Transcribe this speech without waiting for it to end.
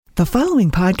The following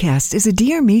podcast is a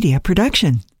Dear Media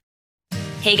production.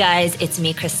 Hey guys, it's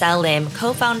me, Chriselle Lim,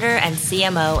 co-founder and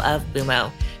CMO of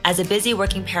Boomo. As a busy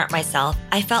working parent myself,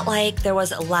 I felt like there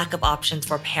was a lack of options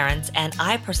for parents and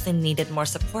I personally needed more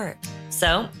support.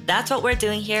 So that's what we're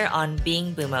doing here on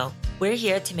Being Boomo. We're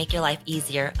here to make your life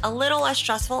easier, a little less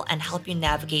stressful, and help you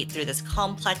navigate through this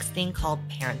complex thing called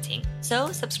parenting.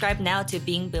 So subscribe now to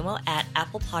Being Boomo at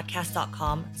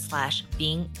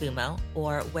applepodcast.com/beingboomo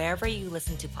or wherever you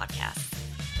listen to podcasts.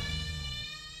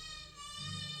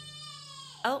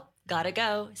 Oh, gotta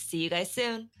go. See you guys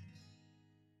soon.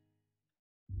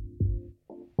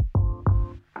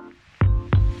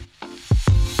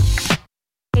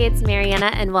 Hey, it's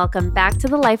Mariana, and welcome back to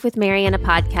the Life with Mariana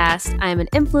podcast. I'm an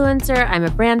influencer, I'm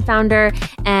a brand founder,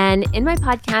 and in my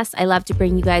podcast, I love to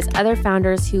bring you guys other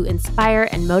founders who inspire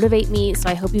and motivate me, so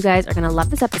I hope you guys are going to love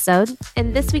this episode.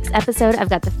 In this week's episode, I've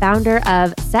got the founder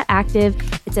of Set Active.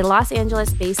 It's a Los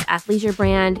Angeles-based athleisure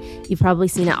brand. You've probably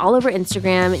seen it all over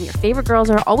Instagram, and your favorite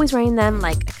girls are always wearing them,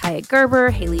 like Kaya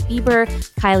Gerber, Hailey Bieber,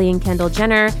 Kylie and Kendall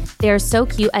Jenner. They are so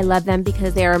cute. I love them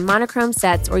because they are monochrome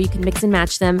sets, or you can mix and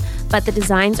match them, but the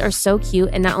designs are so cute,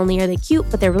 and not only are they cute,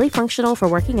 but they're really functional for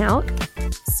working out.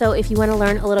 So if you want to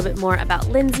learn a little bit more about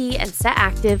Lindsey and Set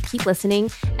Active, keep listening.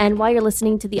 And while you're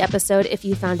listening to the episode, if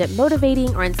you found it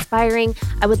motivating or inspiring,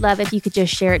 I would love if you could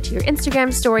just share it to your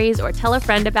Instagram stories or tell a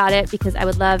friend about it, because I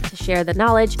would love to share the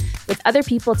knowledge with other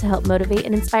people to help motivate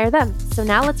and inspire them. So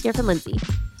now let's hear from Lindsey.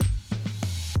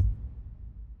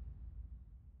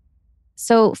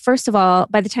 So first of all,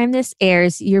 by the time this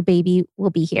airs, your baby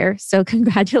will be here. So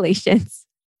congratulations.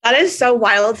 That is so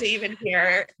wild to even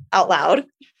hear out loud.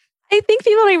 I think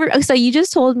people don't even... So you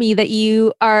just told me that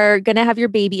you are going to have your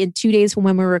baby in 2 days from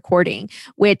when we're recording,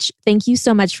 which thank you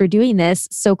so much for doing this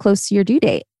so close to your due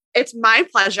date. It's my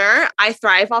pleasure. I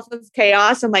thrive off of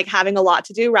chaos and like having a lot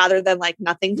to do rather than like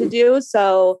nothing to do.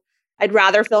 So I'd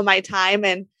rather fill my time,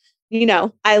 and, you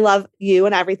know, I love you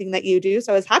and everything that you do.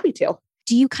 So I was happy to.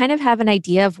 Do you kind of have an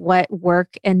idea of what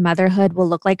work and motherhood will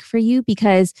look like for you?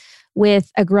 Because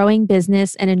with a growing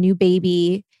business and a new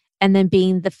baby, and then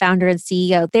being the founder and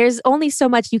CEO, there's only so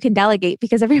much you can delegate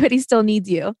because everybody still needs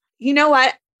you. You know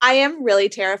what? I am really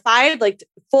terrified. Like,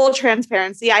 full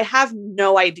transparency, I have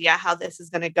no idea how this is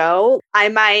going to go. I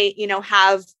might,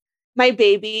 have my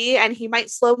baby and he might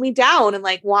slow me down and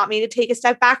like want me to take a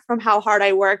step back from how hard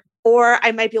I work, or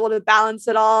I might be able to balance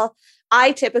it all.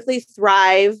 I typically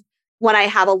thrive when I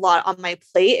have a lot on my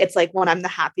plate. It's like when I'm the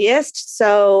happiest.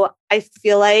 So I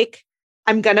feel like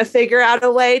I'm going to figure out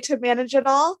a way to manage it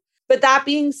all. But that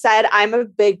being said, I'm a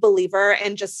big believer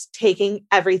in just taking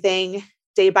everything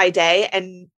day by day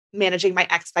and managing my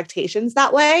expectations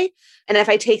that way. And if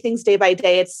I take things day by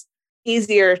day, it's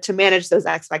easier to manage those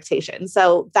expectations.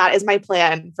 So that is my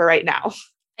plan for right now.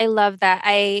 I love that.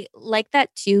 I like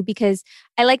that too, because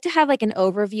I like to have like an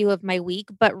overview of my week,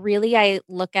 but really I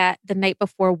look at the night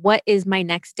before, what is my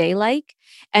next day like,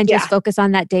 and just focus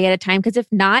on that day at a time. Because if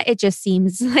not, it just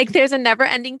seems like there's a never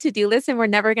ending to-do list and we're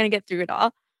never going to get through it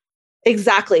all.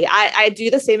 Exactly. I do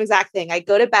the same exact thing. I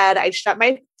go to bed, I shut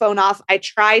my phone off. I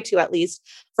try to, at least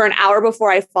for an hour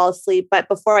before I fall asleep. But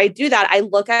before I do that, I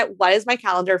look at what is my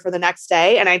calendar for the next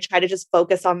day, and I try to just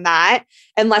focus on that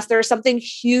unless there's something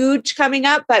huge coming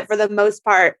up. But for the most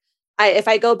part, if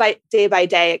I go by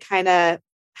day, it kind of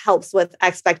helps with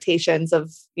expectations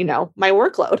of, my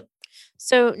workload.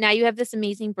 So now you have this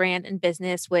amazing brand and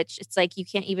business, which it's like you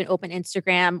can't even open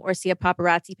Instagram or see a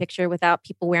paparazzi picture without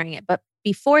people wearing it. But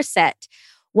before Set,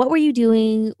 what were you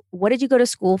doing? What did you go to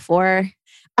school for?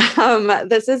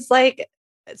 This is like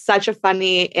such a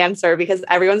funny answer because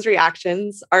everyone's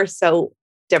reactions are so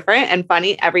different and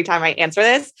funny every time I answer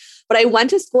this. But I went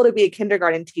to school to be a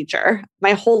kindergarten teacher.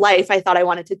 My whole life, I thought I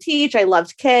wanted to teach. I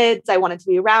loved kids. I wanted to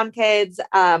be around kids.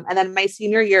 And then my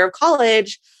senior year of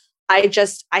college, I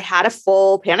had a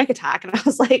full panic attack, and I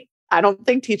was like, I don't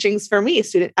think teaching's for me.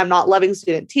 I'm not loving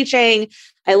student teaching.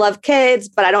 I love kids,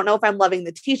 but I don't know if I'm loving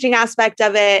the teaching aspect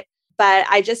of it. But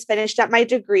I just finished up my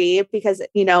degree because,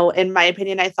 in my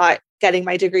opinion, I thought getting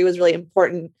my degree was really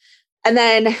important. And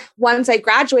then once I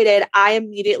graduated, I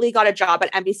immediately got a job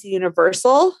at NBC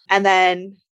Universal. And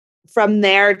then from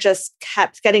there, just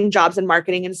kept getting jobs in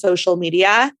marketing and social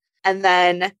media. And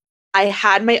then I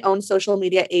had my own social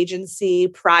media agency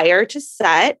prior to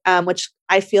Set, which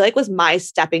I feel like was my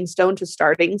stepping stone to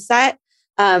starting Set.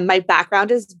 My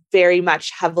background is very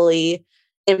much heavily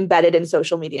embedded in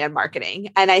social media and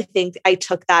marketing. And I think I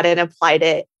took that and applied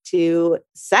it to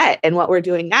Set and what we're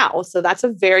doing now. So that's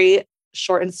a very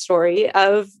shortened story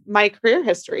of my career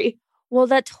history. Well,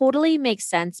 that totally makes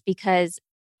sense because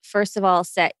first of all,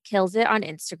 Set kills it on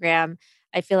Instagram.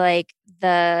 I feel like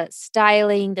the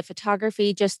styling, the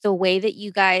photography, just the way that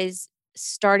you guys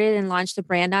started and launched the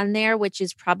brand on there, which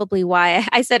is probably why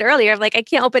I said earlier, like, I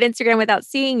can't open Instagram without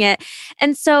seeing it.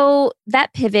 And so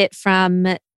that pivot from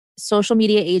social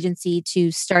media agency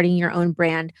to starting your own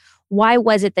brand, why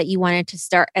was it that you wanted to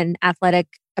start an athletic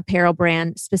apparel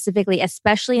brand specifically,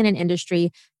 especially in an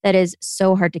industry that is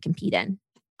so hard to compete in?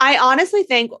 I honestly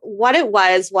think what it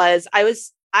was I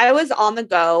was on the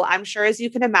go. I'm sure, as you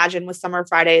can imagine, with Summer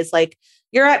Fridays, like,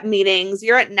 you're at meetings,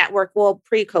 you're at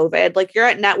pre-COVID, like, you're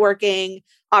at networking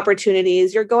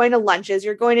opportunities, you're going to lunches,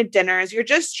 you're going to dinners, you're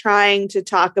just trying to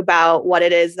talk about what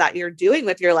it is that you're doing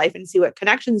with your life and see what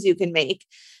connections you can make.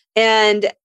 And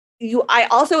I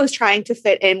also was trying to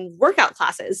fit in workout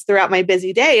classes throughout my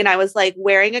busy day. And I was like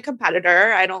wearing a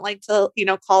competitor. I don't like to,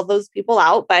 call those people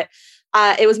out, but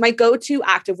it was my go-to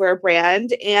activewear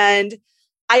brand. And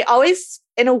I always,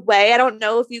 in a way, I don't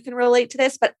know if you can relate to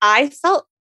this, but I felt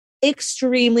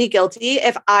extremely guilty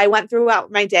if I went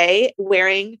throughout my day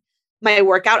wearing my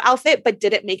workout outfit, but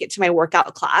didn't make it to my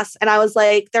workout class. And I was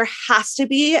like, there has to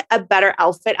be a better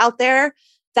outfit out there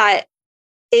that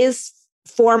is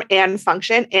form and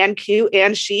function and cute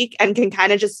and chic and can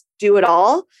kind of just do it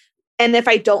all. And if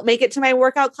I don't make it to my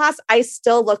workout class, I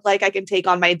still look like I can take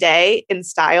on my day in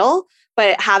style,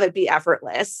 but have it be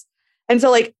effortless. And so,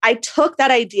 like, I took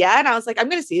that idea and I was like, I'm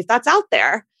going to see if that's out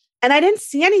there. And I didn't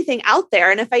see anything out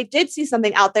there. And if I did see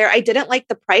something out there, I didn't like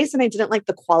the price and I didn't like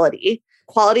the quality.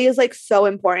 Quality is like so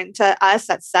important to us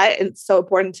at Set, and it's so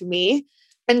important to me.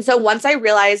 And so once I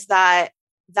realized that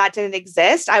didn't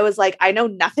exist, I was like, I know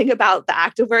nothing about the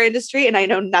activewear industry and I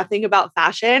know nothing about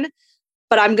fashion,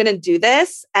 but I'm going to do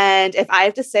this. And if I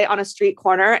have to sit on a street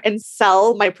corner and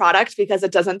sell my product because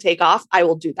it doesn't take off, I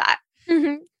will do that.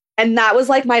 Mm-hmm. And that was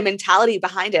like my mentality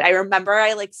behind it. I remember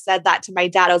I like said that to my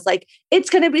dad. I was like, it's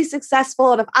going to be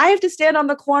successful. And if I have to stand on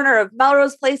the corner of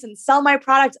Melrose Place and sell my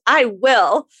product, I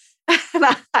will. And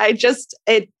I just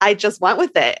went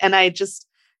with it.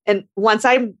 And once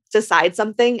I decide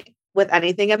something with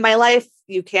anything in my life,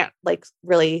 you can't like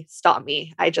really stop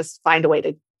me. I just find a way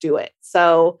to do it.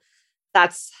 So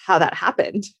that's how that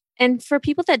happened. And for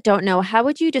people that don't know, how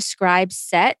would you describe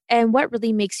Set and what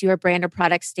really makes your brand or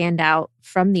product stand out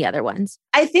from the other ones?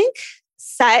 I think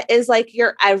Set is like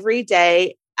your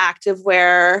everyday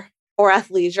activewear or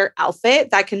athleisure outfit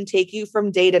that can take you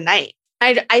from day to night.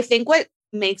 I think what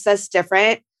makes us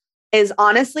different is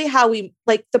honestly how we,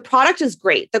 like, the product is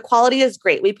great. The quality is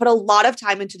great. We put a lot of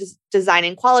time into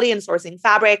designing quality and sourcing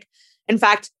fabric. In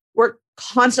fact, we're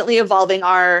constantly evolving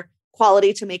our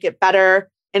quality to make it better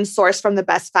and source from the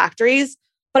best factories.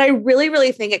 But I really,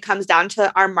 really think it comes down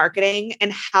to our marketing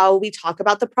and how we talk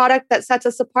about the product that sets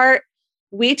us apart.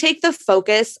 We take the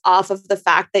focus off of the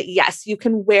fact that, yes, you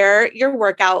can wear your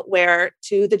workout wear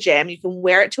to the gym. You can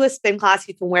wear it to a spin class.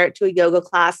 You can wear it to a yoga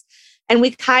class. And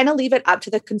we kind of leave it up to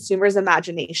the consumer's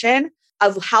imagination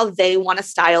of how they want to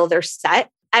style their set.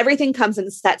 Everything comes in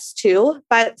sets too.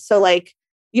 But so, like,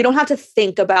 you don't have to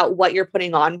think about what you're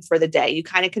putting on for the day. You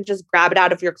kind of can just grab it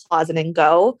out of your closet and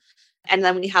go. And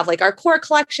then we have like our core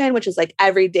collection, which is like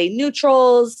everyday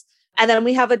neutrals. And then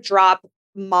we have a drop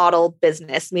model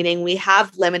business, meaning we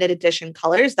have limited edition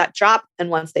colors that drop. And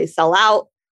once they sell out,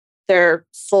 they're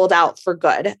sold out for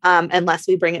good, unless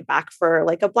we bring it back for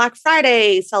like a Black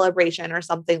Friday celebration or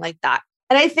something like that.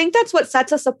 And I think that's what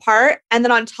sets us apart. And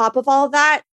then on top of all of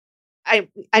that, I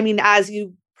mean, as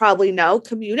you probably know,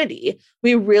 community.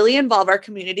 We really involve our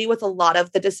community with a lot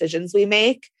of the decisions we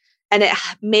make, and it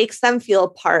makes them feel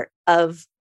part of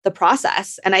the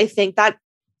process. And I think that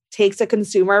takes a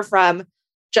consumer from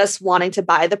just wanting to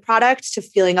buy the product to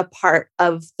feeling a part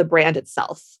of the brand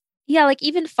itself. Yeah, like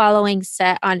even following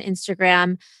Set on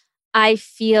Instagram, I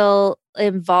feel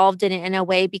involved in it in a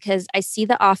way because I see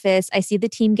the office, I see the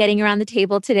team getting around the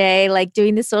table today, like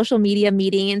doing the social media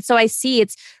meeting. And so I see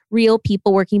it's real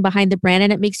people working behind the brand,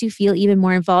 and it makes you feel even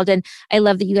more involved. And I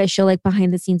love that you guys show like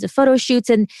behind the scenes of photo shoots.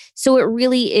 And so it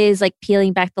really is like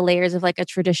peeling back the layers of like a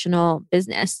traditional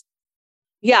business.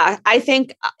 Yeah, I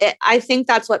think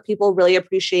that's what people really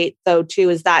appreciate though too,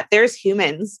 is that there's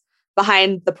humans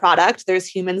behind the product. There's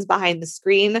humans behind the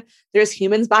screen. There's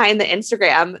humans behind the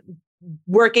Instagram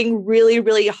working really,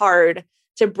 really hard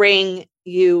to bring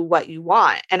you what you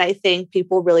want. And I think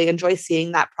people really enjoy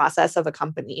seeing that process of a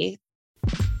company.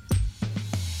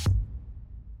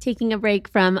 Taking a break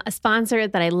from a sponsor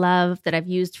that I love, that I've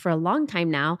used for a long time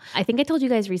now. I think I told you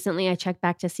guys recently, I checked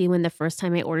back to see when the first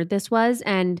time I ordered this was,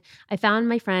 and I found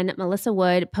my friend Melissa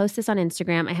Wood post this on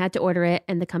Instagram. I had to order it,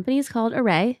 and the company is called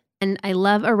Array. And I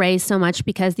love Array so much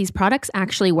because these products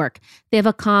actually work. They have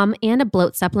a calm and a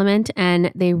bloat supplement,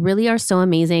 and they really are so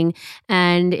amazing.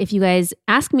 And if you guys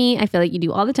ask me, I feel like you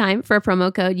do all the time, for a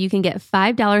promo code, you can get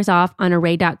 $5 off on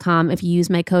array.com if you use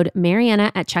my code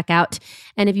Mariana at checkout.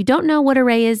 And if you don't know what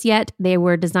Array is yet, they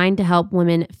were designed to help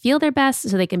women feel their best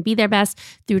so they can be their best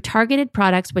through targeted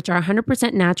products, which are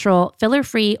 100% natural,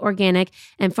 filler-free, organic,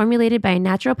 and formulated by a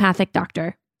naturopathic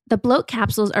doctor. The bloat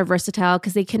capsules are versatile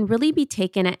because they can really be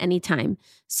taken at any time.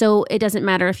 So it doesn't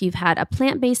matter if you've had a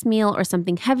plant-based meal or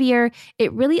something heavier.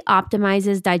 It really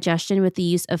optimizes digestion with the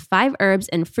use of 5 herbs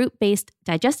and fruit-based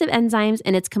digestive enzymes,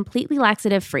 and it's completely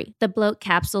laxative-free. The bloat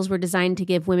capsules were designed to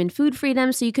give women food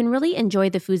freedom so you can really enjoy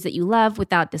the foods that you love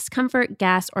without discomfort,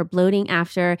 gas, or bloating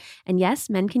after. And yes,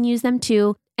 men can use them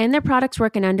too. And their products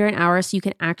work in under an hour so you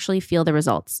can actually feel the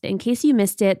results. In case you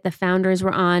missed it, the founders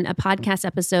were on a podcast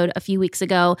episode a few weeks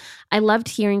ago. I loved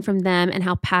hearing from them and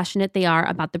how passionate they are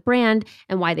about the brand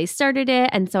and why they started it.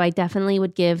 And so I definitely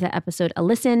would give the episode a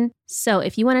listen. So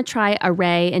if you want to try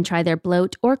Array and try their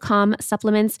bloat or calm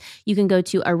supplements, you can go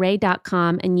to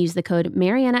array.com and use the code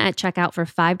Mariana at checkout for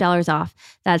 $5 off.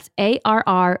 That's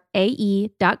ARRAE.com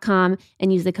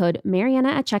and use the code Mariana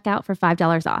at checkout for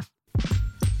 $5 off.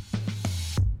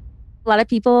 A lot of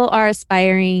people are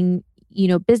aspiring,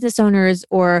 business owners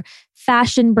or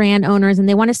fashion brand owners, and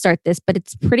they want to start this, but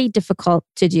it's pretty difficult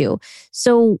to do.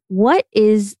 So what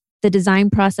is the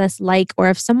design process like? Or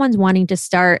if someone's wanting to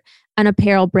start an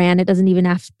apparel brand, it doesn't even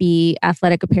have to be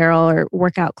athletic apparel or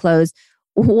workout clothes.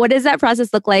 What does that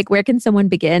process look like? Where can someone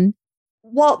begin?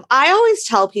 Well, I always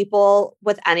tell people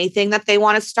with anything that they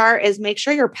want to start is make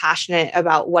sure you're passionate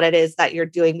about what it is that you're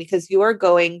doing, because you are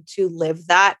going to live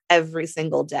that every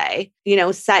single day.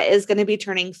 Set is going to be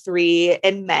turning 3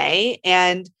 in May,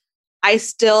 and I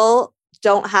still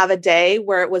don't have a day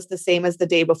where it was the same as the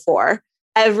day before.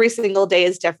 Every single day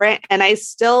is different. And I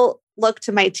still look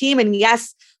to my team, and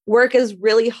yes, work is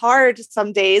really hard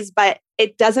some days, but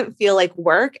it doesn't feel like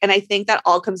work. And I think that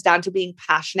all comes down to being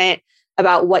passionate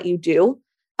about what you do.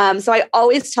 So I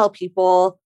always tell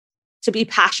people to be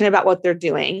passionate about what they're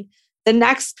doing. The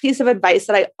next piece of advice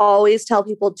that I always tell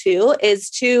people too is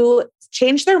to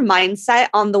change their mindset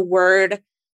on the word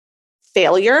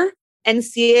failure and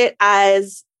see it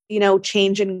as,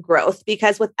 change and growth,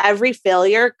 because with every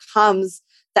failure comes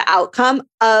the outcome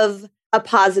of a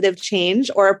positive change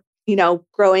or,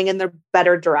 growing in the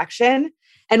better direction.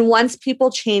 And once people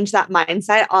change that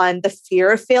mindset on the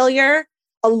fear of failure,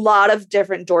 a lot of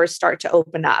different doors start to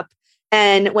open up.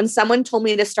 And when someone told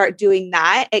me to start doing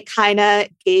that, it kind of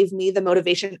gave me the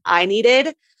motivation I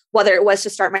needed, whether it was to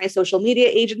start my social media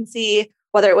agency,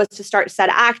 whether it was to start Set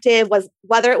Active,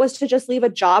 whether it was to just leave a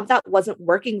job that wasn't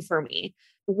working for me.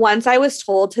 Once I was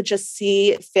told to just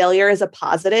see failure as a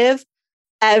positive,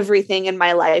 everything in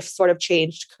my life sort of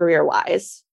changed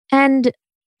career-wise. And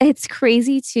it's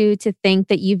crazy to think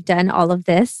that you've done all of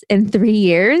this in 3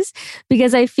 years,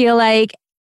 because I feel like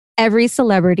every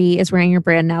celebrity is wearing your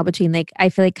brand now. I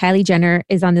feel like Kylie Jenner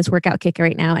is on this workout kick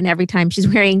right now, and every time she's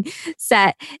wearing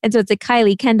Set. And so it's like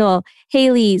Kylie, Kendall,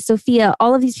 Haley, Sophia,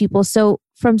 all of these people. So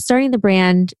from starting the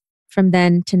brand from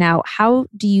then to now, how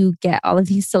do you get all of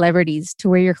these celebrities to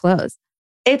wear your clothes?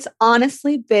 It's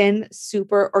honestly been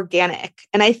super organic.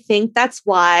 And I think that's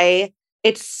why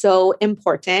it's so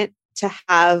important to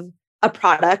have a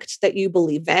product that you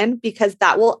believe in, because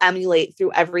that will emulate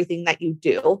through everything that you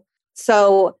do.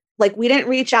 So we didn't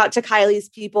reach out to Kylie's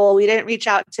people. We didn't reach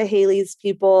out to Haley's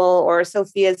people or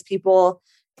Sophia's people.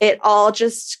 It all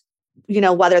just,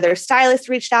 whether their stylist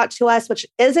reached out to us, which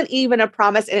isn't even a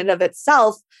promise in and of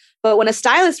itself. But when a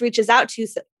stylist reaches out to you,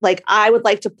 I would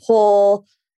like to pull,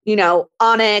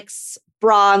 Onyx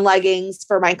bra and leggings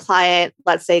for my client,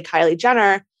 let's say Kylie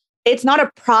Jenner, it's not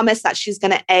a promise that she's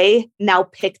going to A, now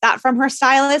pick that from her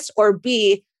stylist, or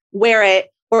B, wear it,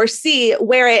 or C,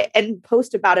 wear it and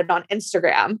post about it on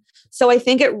Instagram. So I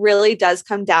think it really does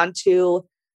come down to,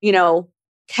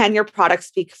 can your product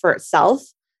speak for itself?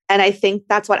 And I think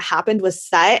that's what happened with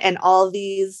Set, and all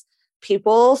these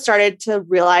people started to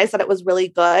realize that it was really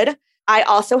good. I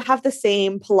also have the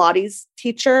same Pilates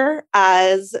teacher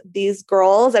as these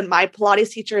girls, and my Pilates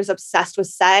teacher is obsessed with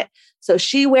Set. So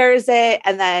she wears it,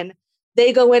 and then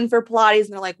they go in for Pilates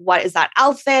and they're like, what is that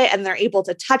outfit? And they're able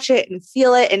to touch it and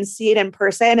feel it and see it in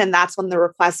person. And that's when the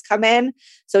requests come in.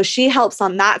 So she helps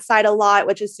on that side a lot,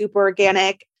 which is super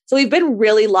organic. So we've been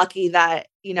really lucky that,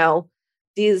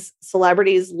 these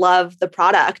celebrities love the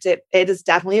product, it is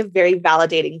definitely a very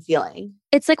validating feeling.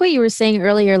 It's like what you were saying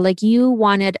earlier, like you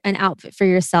wanted an outfit for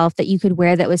yourself that you could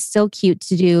wear that was still cute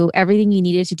to do everything you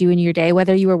needed to do in your day,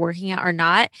 whether you were working out or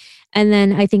not. And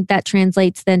then I think that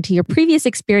translates then to your previous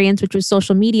experience, which was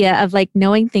social media, of like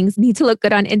knowing things need to look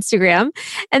good on Instagram.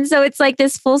 And so it's like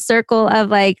this full circle of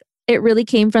like, it really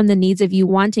came from the needs of you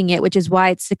wanting it, which is why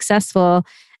it's successful.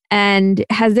 And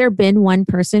has there been one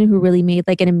person who really made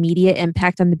like an immediate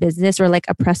impact on the business, or like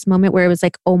a press moment where it was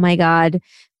like, oh my God,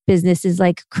 business is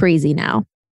like crazy now?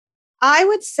 I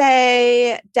would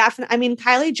say definitely. I mean,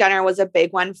 Kylie Jenner was a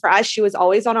big one for us. She was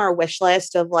always on our wish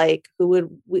list of like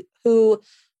who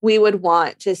we would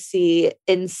want to see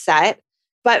in set.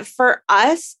 But for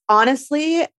us,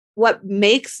 honestly, what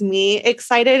makes me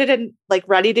excited and like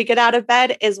ready to get out of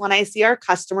bed is when I see our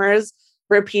customers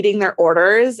repeating their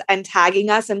orders and tagging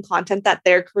us in content that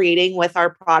they're creating with our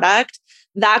product.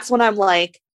 That's when I'm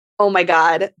like, oh my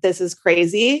God, this is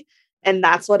crazy. And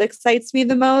that's what excites me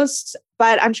the most.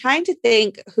 But I'm trying to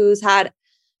think who's had,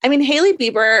 I mean, Hailey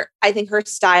Bieber, I think her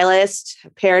stylist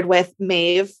paired with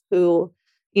Maeve, who,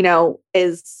 you know,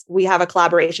 we have a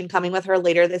collaboration coming with her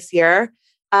later this year.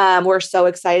 We're so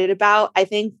excited about. I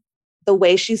think the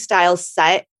way she styles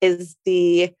set is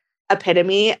the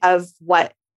epitome of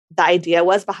what the idea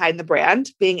was behind the brand,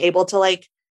 being able to like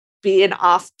be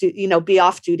off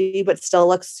duty, but still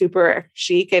look super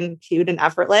chic and cute and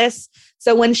effortless.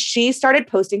 So when she started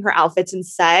posting her outfits in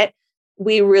set,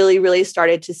 we really, really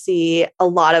started to see a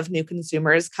lot of new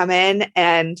consumers come in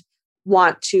and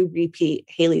want to repeat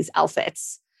Hailey's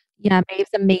outfits. Yeah, Maeve's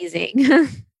amazing.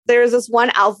 There was this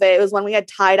one outfit. It was when we had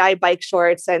tie-dye bike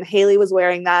shorts and Hailey was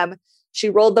wearing them. She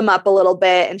rolled them up a little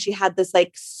bit and she had this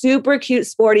like super cute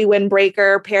sporty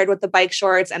windbreaker paired with the bike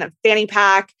shorts and a fanny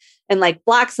pack and like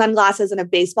black sunglasses and a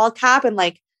baseball cap. And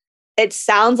like, it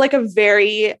sounds like a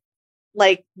very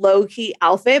like low key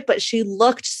outfit, but she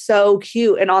looked so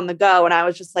cute and on the go. And I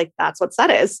was just like, that's what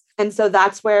set is. And so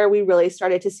that's where we really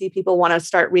started to see people want to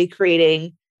start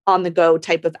recreating on the go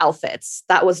type of outfits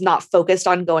that was not focused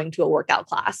on going to a workout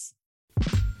class.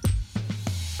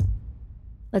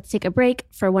 Let's take a break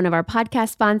for one of our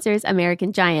podcast sponsors,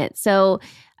 American Giant. So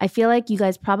I feel like you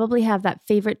guys probably have that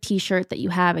favorite t-shirt that you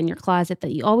have in your closet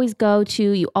that you always go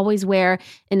to, you always wear,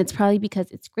 and it's probably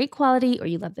because it's great quality or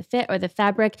you love the fit or the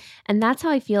fabric. And that's how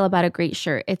I feel about a great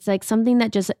shirt. It's like something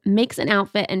that just makes an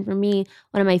outfit. And for me,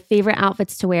 one of my favorite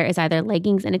outfits to wear is either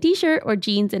leggings and a t-shirt or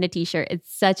jeans and a t-shirt. It's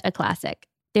such a classic.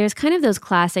 There's kind of those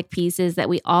classic pieces that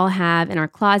we all have in our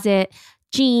closet.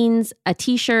 Jeans, a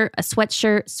t-shirt, a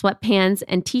sweatshirt, sweatpants,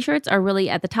 and t-shirts are really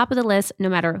at the top of the list no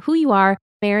matter who you are.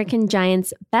 American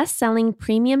Giant's best-selling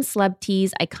premium slub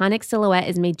tees iconic silhouette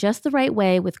is made just the right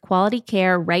way with quality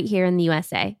care right here in the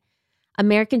USA.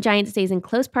 American Giant stays in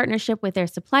close partnership with their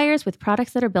suppliers with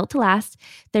products that are built to last.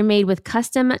 They're made with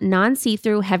custom,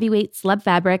 non-see-through, heavyweight slub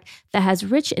fabric that has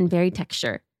rich and varied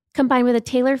texture, combined with a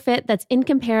tailor fit that's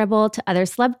incomparable to other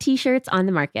slub t-shirts on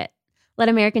the market. Let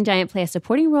American Giant play a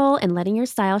supporting role in letting your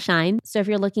style shine. So if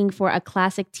you're looking for a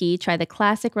classic tee, try the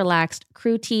classic relaxed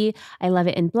crew tee. I love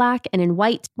it in black and in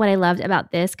white. What I loved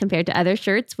about this compared to other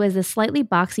shirts was the slightly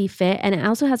boxy fit, and it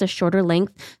also has a shorter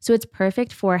length. So it's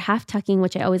perfect for half tucking,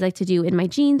 which I always like to do in my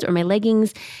jeans or my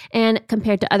leggings. And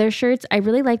compared to other shirts, I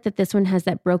really like that this one has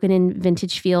that broken in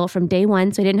vintage feel from day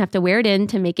one. So I didn't have to wear it in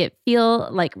to make it feel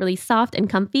like really soft and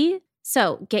comfy.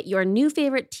 So get your new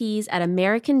favorite tees at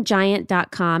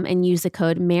AmericanGiant.com and use the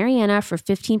code Mariana for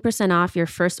 15% off your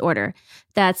first order.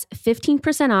 That's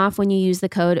 15% off when you use the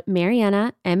code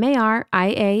Mariana,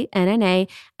 Marianna,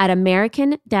 at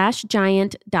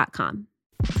American-Giant.com.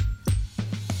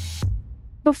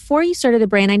 Before you started the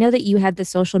brand, I know that you had the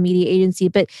social media agency,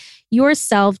 but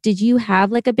yourself, did you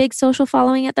have like a big social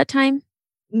following at that time?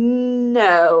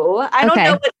 No, I don't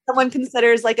know what someone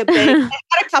considers like a big, I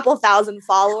had a couple thousand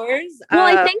followers.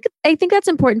 Well, I think that's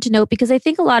important to note because I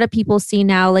think a lot of people see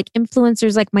now like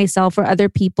influencers like myself or other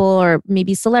people or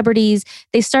maybe celebrities,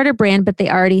 they start a brand, but they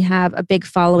already have a big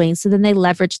following. So then they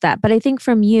leverage that. But I think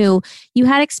from you, you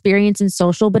had experience in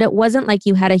social, but it wasn't like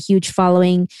you had a huge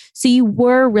following. So you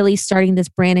were really starting this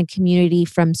brand and community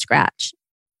from scratch.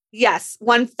 Yes,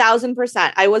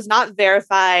 1000%. I was not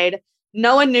verified.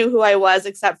 No one knew who I was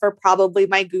except for probably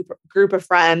my group of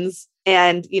friends.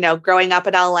 And, you know, growing up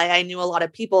in LA, I knew a lot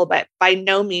of people, but by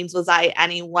no means was I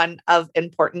anyone of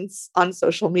importance on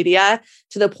social media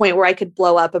to the point where I could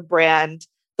blow up a brand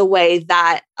the way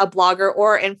that a blogger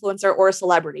or influencer or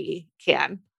celebrity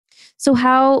can. So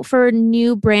how, for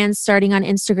new brands starting on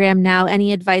Instagram now,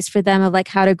 any advice for them of like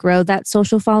how to grow that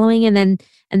social following and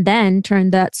then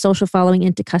turn that social following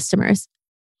into customers?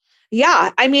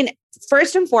 Yeah. I mean,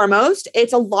 First and foremost,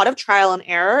 it's a lot of trial and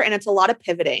error and it's a lot of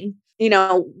pivoting.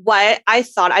 What I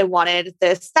thought I wanted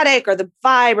the aesthetic or the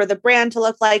vibe or the brand to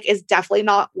look like is definitely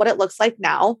not what it looks like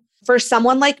now. For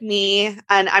someone like me,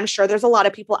 and I'm sure there's a lot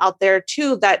of people out there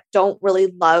too that don't really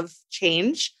love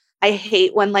change. I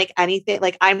hate when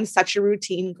I'm such a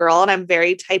routine girl and I'm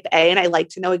very type A and I like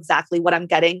to know exactly what I'm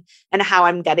getting and how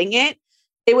I'm getting it.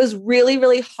 It was really,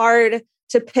 really hard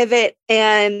to pivot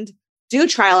and do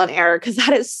trial and error because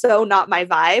that is so not my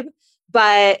vibe.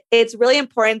 But it's really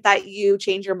important that you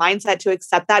change your mindset to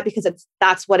accept that because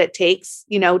that's what it takes,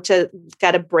 to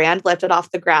get a brand lifted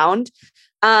off the ground.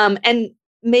 And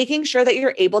making sure that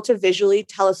you're able to visually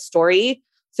tell a story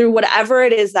through whatever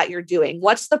it is that you're doing.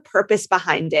 What's the purpose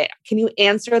behind it? Can you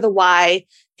answer the why?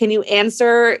 Can you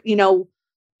answer,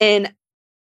 in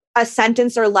a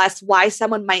sentence or less why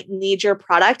someone might need your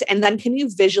product? And then can you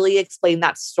visually explain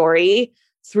that story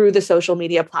through the social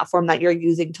media platform that you're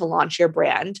using to launch your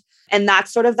brand? And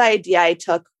that's sort of the idea I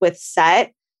took with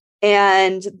Set.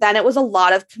 And then it was a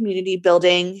lot of community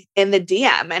building in the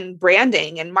DM and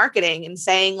branding and marketing and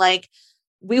saying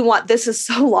this is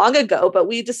so long ago, but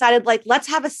we decided let's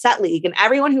have a Set league and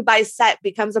everyone who buys Set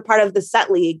becomes a part of the Set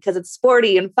league because it's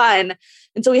sporty and fun.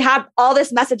 And so we had all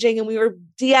this messaging and we were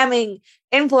DMing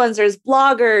influencers,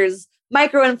 bloggers,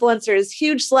 micro influencers,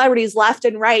 huge celebrities left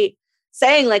and right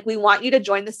saying we want you to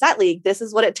join the Set league. This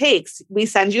is what it takes. We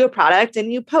send you a product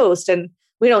and you post, and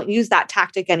we don't use that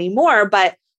tactic anymore.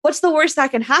 But what's the worst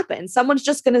that can happen? Someone's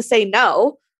just going to say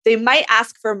no. They might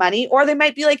ask for money, or they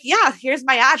might be like, yeah, here's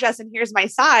my address and here's my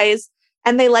size.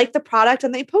 And they like the product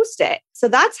and they post it. So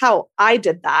that's how I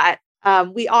did that.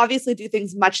 We obviously do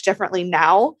things much differently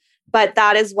now, but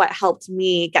that is what helped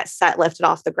me get Set lifted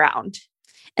off the ground.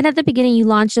 And at the beginning, you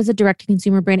launched as a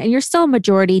direct-to-consumer brand, and you're still a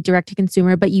majority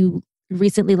direct-to-consumer, but you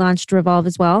recently launched Revolve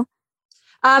as well?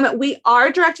 We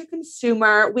are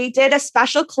direct-to-consumer. We did a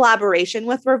special collaboration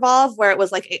with Revolve where it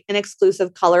was an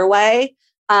exclusive colorway.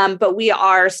 But we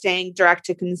are staying direct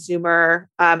to consumer.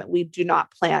 We do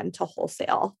not plan to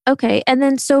wholesale. Okay. And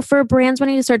then so for brands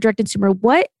wanting to start direct to consumer,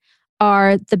 what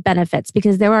are the benefits?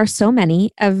 Because there are so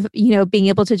many of, being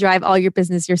able to drive all your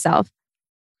business yourself.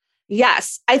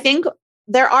 Yes, I think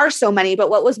there are so many, but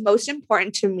what was most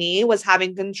important to me was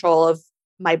having control of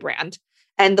my brand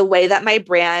and the way that my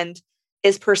brand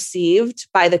is perceived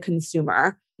by the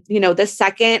consumer. The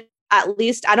second, at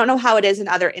least, I don't know how it is in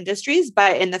other industries,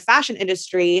 but in the fashion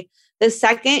industry, the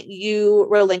second you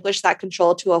relinquish that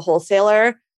control to a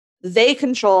wholesaler, they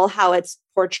control how it's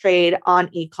portrayed on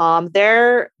e-com.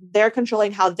 They're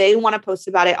controlling how they want to post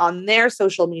about it on their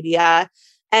social media.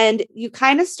 And you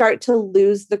kind of start to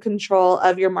lose the control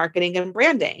of your marketing and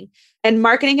branding. And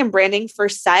marketing and branding for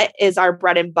Set is our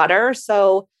bread and butter.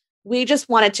 So we just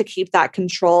wanted to keep that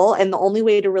control. And the only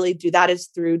way to really do that is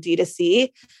through D2C.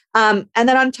 And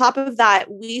then on top of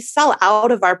that, we sell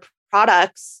out of our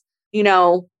products,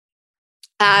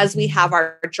 as we have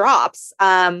our drops.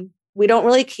 We don't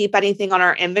really keep anything on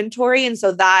our inventory. And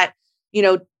so that,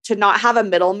 to not have a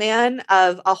middleman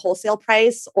of a wholesale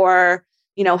price or,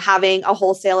 having a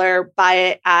wholesaler buy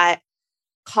it at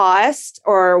cost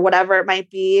or whatever it might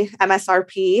be,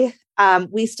 MSRP,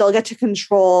 we still get to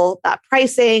control that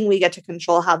pricing. We get to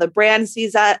control how the brand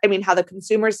sees us. How the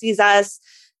consumer sees us.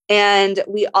 And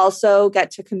we also get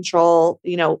to control,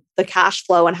 the cash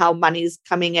flow and how money's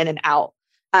coming in and out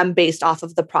based off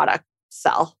of the product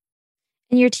sell.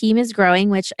 And your team is growing,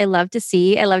 which I love to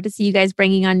see. I love to see you guys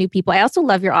bringing on new people. I also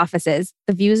love your offices.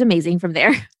 The view is amazing from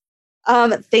there.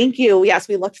 Thank you. Yes,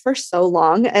 we looked for so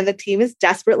long and the team is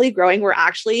desperately growing. We're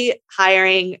actually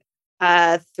hiring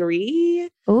three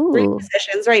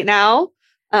positions right now.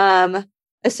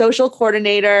 A social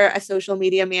coordinator, a social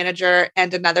media manager,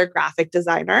 and another graphic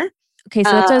designer. Okay,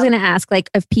 so that's what I was going to ask.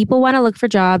 If people want to look for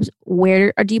jobs,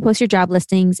 where do you post your job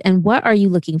listings and what are you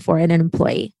looking for in an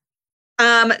employee?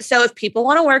 So if people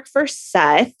want to work for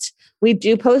Set, we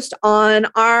do post on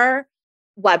our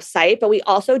website, but we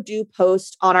also do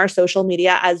post on our social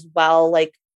media as well,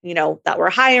 that we're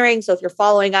hiring. So if you're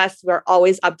following us, we're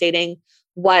always updating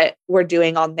what we're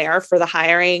doing on there for the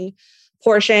hiring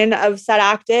portion of Set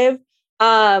Active.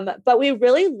 But we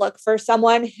really look for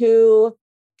someone who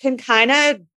can kind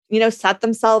of, set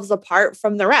themselves apart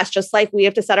from the rest, just like we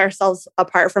have to set ourselves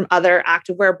apart from other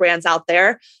activewear brands out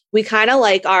there. We kind of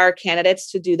like our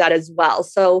candidates to do that as well.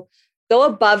 So go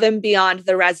above and beyond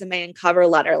the resume and cover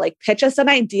letter. Pitch us an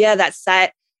idea that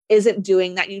Set isn't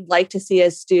doing that you'd like to see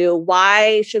us do.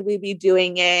 Why should we be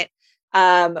doing it?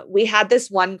 We had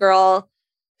this one girl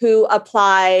who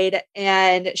applied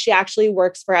and she actually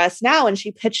works for us now. And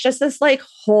she pitched us this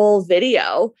whole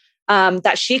video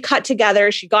that she cut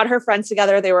together. She got her friends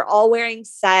together. They were all wearing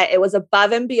set. It was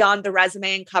above and beyond the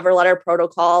resume and cover letter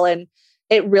protocol. And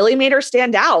it really made her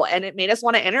stand out. And it made us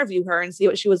want to interview her and see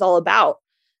what she was all about.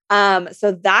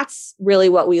 So that's really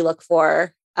what we look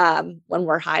for when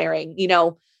we're hiring,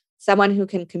 someone who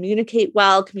can communicate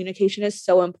well. Communication is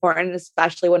so important,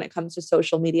 especially when it comes to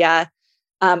social media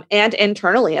and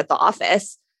internally at the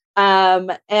office.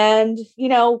 And,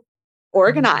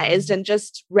 organized and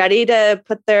just ready to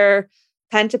put their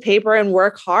pen to paper and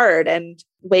work hard and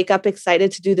wake up excited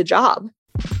to do the job.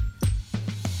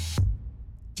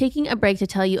 Taking a break to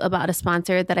tell you about a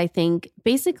sponsor that I think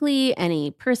basically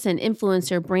any person,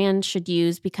 influencer, brand should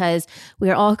use because we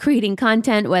are all creating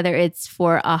content, whether it's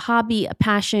for a hobby, a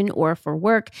passion, or for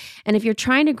work. And if you're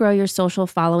trying to grow your social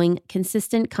following,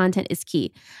 consistent content is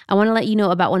key. I want to let you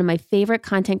know about one of my favorite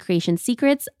content creation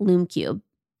secrets, LumeCube.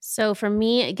 So for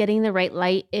me, getting the right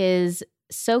light is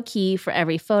so key for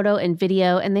every photo and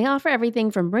video, and they offer everything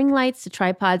from ring lights to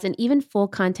tripods and even full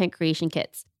content creation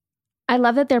kits. I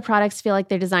love that their products feel like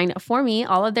they're designed for me.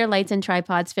 All of their lights and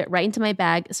tripods fit right into my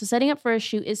bag, so setting up for a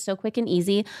shoot is so quick and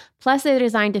easy. Plus, they're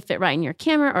designed to fit right in your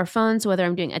camera or phone, so whether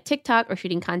I'm doing a TikTok or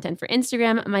shooting content for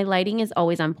Instagram, my lighting is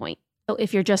always on point. So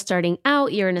if you're just starting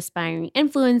out, you're an aspiring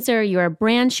influencer, you're a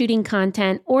brand shooting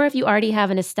content, or if you already have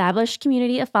an established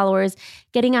community of followers,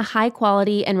 getting a high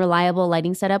quality and reliable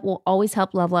lighting setup will always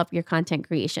help level up your content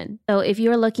creation. So if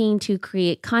you're looking to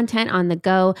create content on the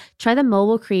go, try the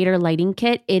Mobile Creator Lighting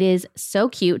Kit. It is so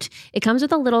cute. It comes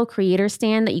with a little creator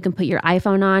stand that you can put your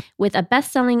iPhone on with a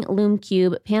best-selling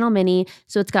LumeCube panel mini.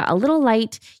 So it's got a little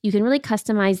light. You can really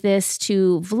customize this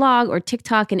to vlog or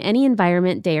TikTok in any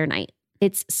environment, day or night.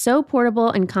 It's so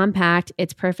portable and compact.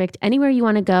 It's perfect anywhere you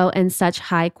want to go and such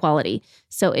high quality.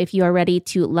 So if you are ready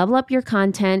to level up your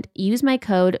content, use my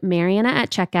code Mariana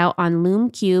at checkout on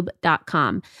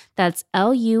lumecube.com. That's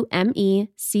LUMECUBE.com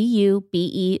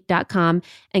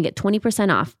and get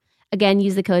 20% off. Again,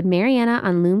 use the code Mariana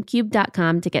on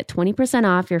lumecube.com to get 20%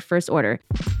 off your first order.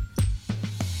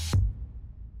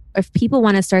 If people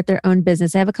want to start their own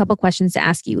business, I have a couple questions to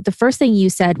ask you. The first thing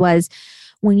you said was,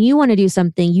 when you want to do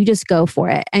something, you just go for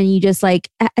it. And you just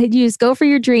go for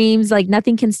your dreams. Like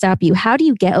nothing can stop you. How do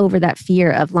you get over that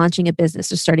fear of launching a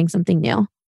business or starting something new?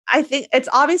 I think it's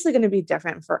obviously going to be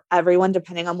different for everyone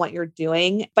depending on what you're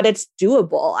doing, but it's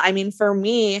doable. I mean, for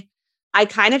me, I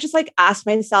kind of just asked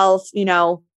myself,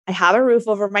 I have a roof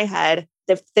over my head.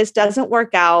 If this doesn't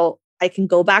work out, I can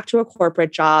go back to a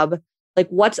corporate job.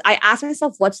 I asked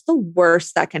myself, what's the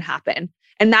worst that can happen?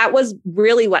 And that was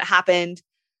really what happened.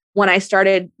 When I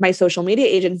started my social media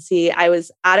agency, I was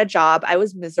at a job. I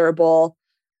was miserable.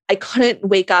 I couldn't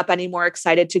wake up any more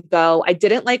excited to go. I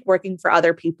didn't like working for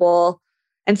other people.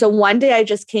 And so one day I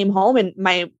just came home and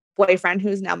my boyfriend,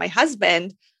 who's now my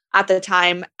husband at the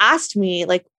time, asked me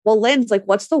well, Lindsey,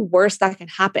 what's the worst that can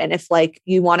happen if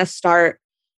you want to start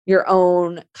your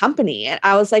own company? And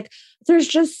I was like, there's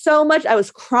just so much. I was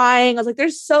crying. I was like,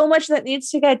 there's so much that needs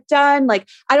to get done.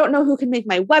 I don't know who can make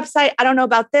my website. I don't know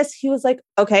about this. He was like,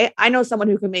 okay, I know someone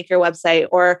who can make your website,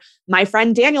 or my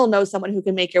friend Daniel knows someone who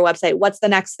can make your website. What's the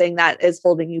next thing that is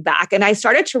holding you back? And I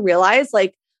started to realize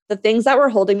the things that were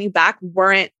holding me back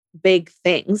weren't big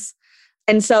things.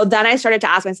 And so then I started to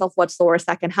ask myself, what's the worst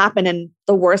that can happen? And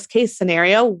the worst case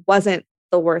scenario wasn't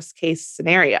the worst case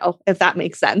scenario, if that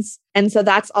makes sense. And so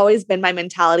that's always been my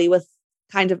mentality with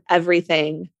kind of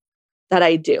everything that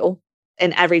I do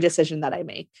and every decision that I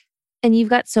make. And you've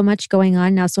got so much going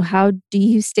on now. So how do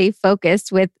you stay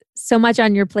focused with so much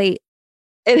on your plate?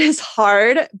 It is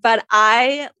hard, but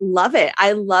I love it.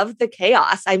 I love the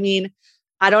chaos. I mean,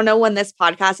 I don't know when this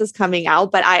podcast is coming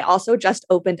out, but I also just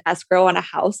opened escrow on a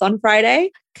house on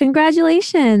Friday.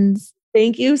 Congratulations.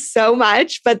 Thank you so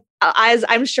much. But as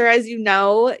I'm sure, as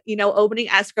opening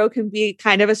escrow can be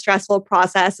kind of a stressful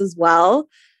process as well.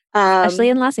 Especially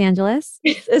in Los Angeles.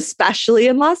 Especially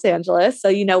in Los Angeles.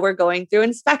 So, we're going through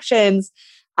inspections.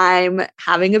 I'm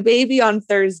having a baby on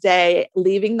Thursday.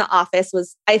 Leaving the office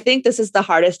I think this is the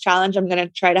hardest challenge I'm going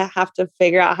to have to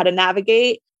figure out how to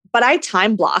navigate. But I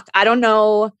time block. I don't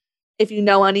know if you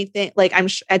know anything, I'm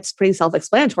sure it's pretty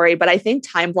self-explanatory, but I think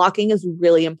time blocking is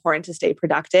really important to stay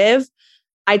productive.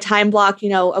 I time block,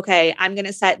 okay, I'm going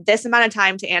to set this amount of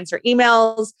time to answer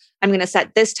emails. I'm going to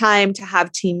set this time to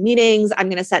have team meetings. I'm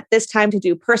going to set this time to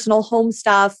do personal home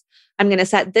stuff. I'm going to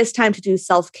set this time to do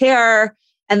self-care.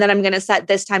 And then I'm going to set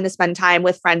this time to spend time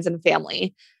with friends and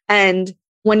family. And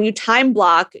when you time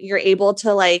block, you're able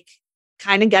to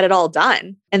kind of get it all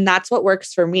done. And that's what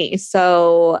works for me.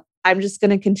 So I'm just going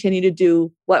to continue to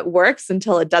do what works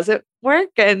until it doesn't work,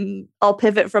 and I'll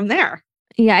pivot from there.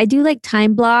 Yeah, I do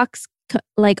time blocks,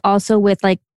 also with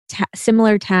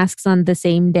similar tasks on the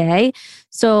same day.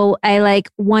 So I like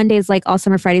one day is like all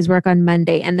summer Fridays work on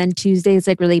Monday, and then Tuesday is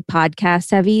like really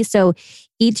podcast heavy. So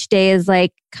each day is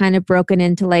like kind of broken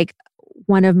into like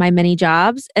one of my many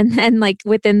jobs. And then like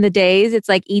within the days, it's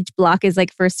like each block is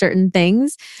like for certain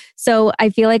things. So I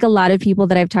feel like a lot of people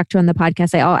that I've talked to on the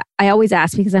podcast, I always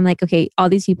ask because I'm like, okay, all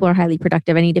these people are highly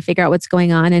productive. I need to figure out what's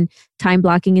going on. And time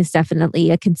blocking is definitely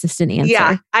a consistent answer.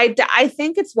 Yeah, I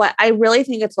think I really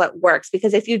think it's what works,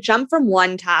 because if you jump from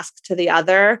one task to the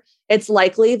other, it's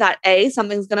likely that A,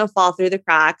 something's going to fall through the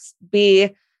cracks. B,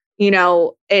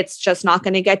 it's just not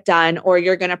going to get done, or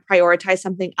you're going to prioritize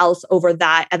something else over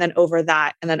that, and then over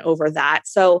that, and then over that.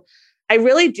 So I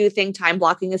really do think time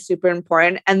blocking is super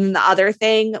important. And then the other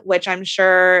thing, which I'm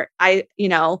sure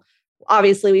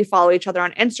obviously we follow each other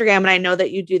on Instagram, and I know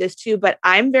that you do this too, but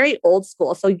I'm very old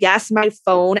school. So yes, my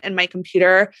phone and my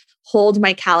computer hold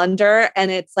my calendar,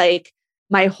 and it's like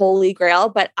my holy grail,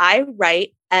 but I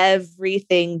write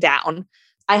everything down.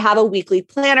 I have a weekly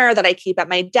planner that I keep at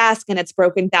my desk, and it's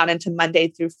broken down into Monday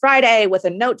through Friday with a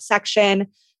notes section.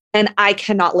 And I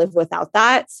cannot live without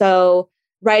that. So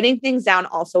writing things down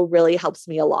also really helps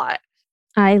me a lot.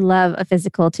 I love a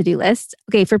physical to-do list.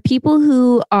 Okay, for people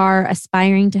who are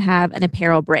aspiring to have an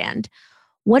apparel brand,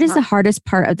 what is the hardest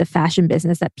part of the fashion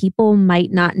business that people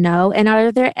might not know? And are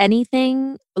there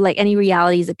anything, like any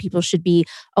realities that people should be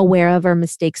aware of or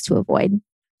mistakes to avoid?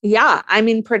 Yeah, I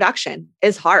mean, production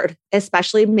is hard,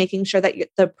 especially making sure that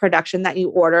the production that you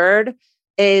ordered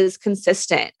is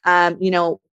consistent.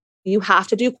 You have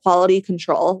to do quality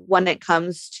control when it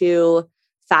comes to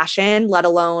fashion, let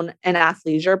alone an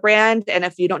athleisure brand. And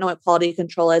if you don't know what quality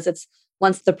control is, it's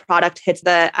once the product hits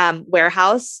the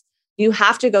warehouse, you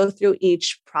have to go through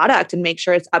each product and make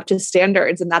sure it's up to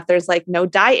standards and that there's like no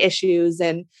dye issues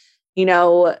and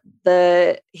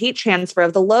the heat transfer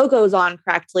of the logos on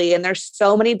correctly. And there's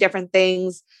so many different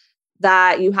things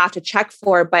that you have to check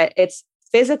for, but it's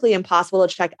physically impossible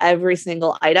to check every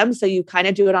single item. So you kind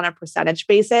of do it on a percentage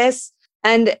basis,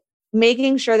 and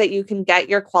making sure that you can get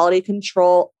your quality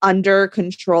control under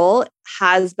control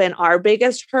has been our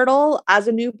biggest hurdle as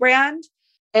a new brand.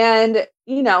 And,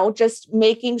 just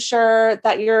making sure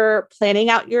that you're planning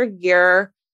out your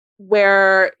year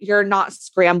where you're not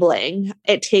scrambling.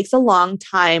 It takes a long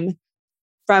time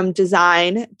from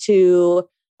design to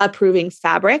approving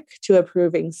fabric, to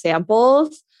approving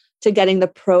samples, to getting the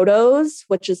protos,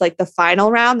 which is like the final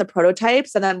round, the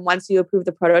prototypes. And then once you approve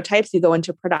the prototypes, you go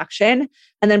into production.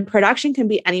 And then production can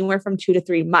be anywhere from 2 to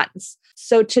 3 months.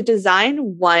 So to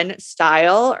design one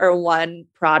style or one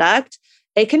product,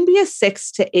 it can be a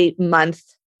 6 to 8 month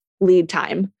lead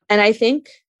time. And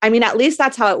at least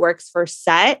that's how it works for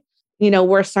Set.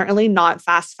 We're certainly not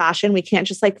fast fashion. We can't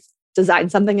just like design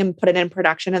something and put it in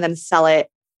production and then sell it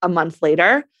a month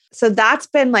later. So that's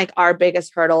been like our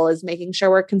biggest hurdle, is making sure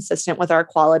we're consistent with our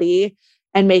quality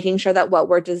and making sure that what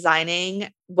we're designing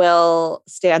will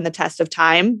stand the test of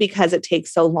time, because it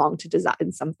takes so long to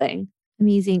design something.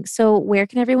 Amazing. So where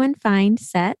can everyone find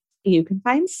Set? You can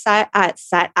find Set at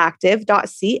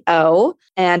setactive.co,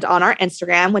 and on our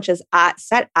Instagram, which is at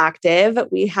setactive.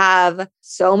 We have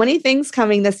so many things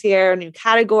coming this year, new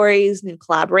categories, new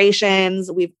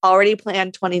collaborations. We've already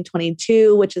planned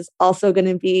 2022, which is also going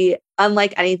to be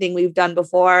unlike anything we've done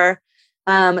before.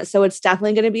 So it's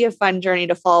definitely going to be a fun journey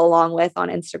to follow along with on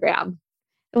Instagram.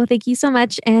 Well, thank you so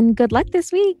much, and good luck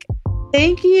this week.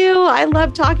 Thank you. I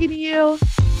love talking to you.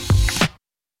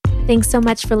 Thanks so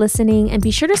much for listening, and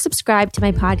be sure to subscribe to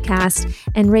my podcast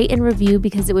and rate and review,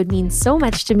 because it would mean so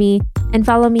much to me. And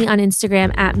follow me on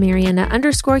Instagram at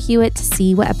Mariana_Hewitt to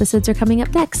see what episodes are coming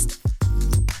up next.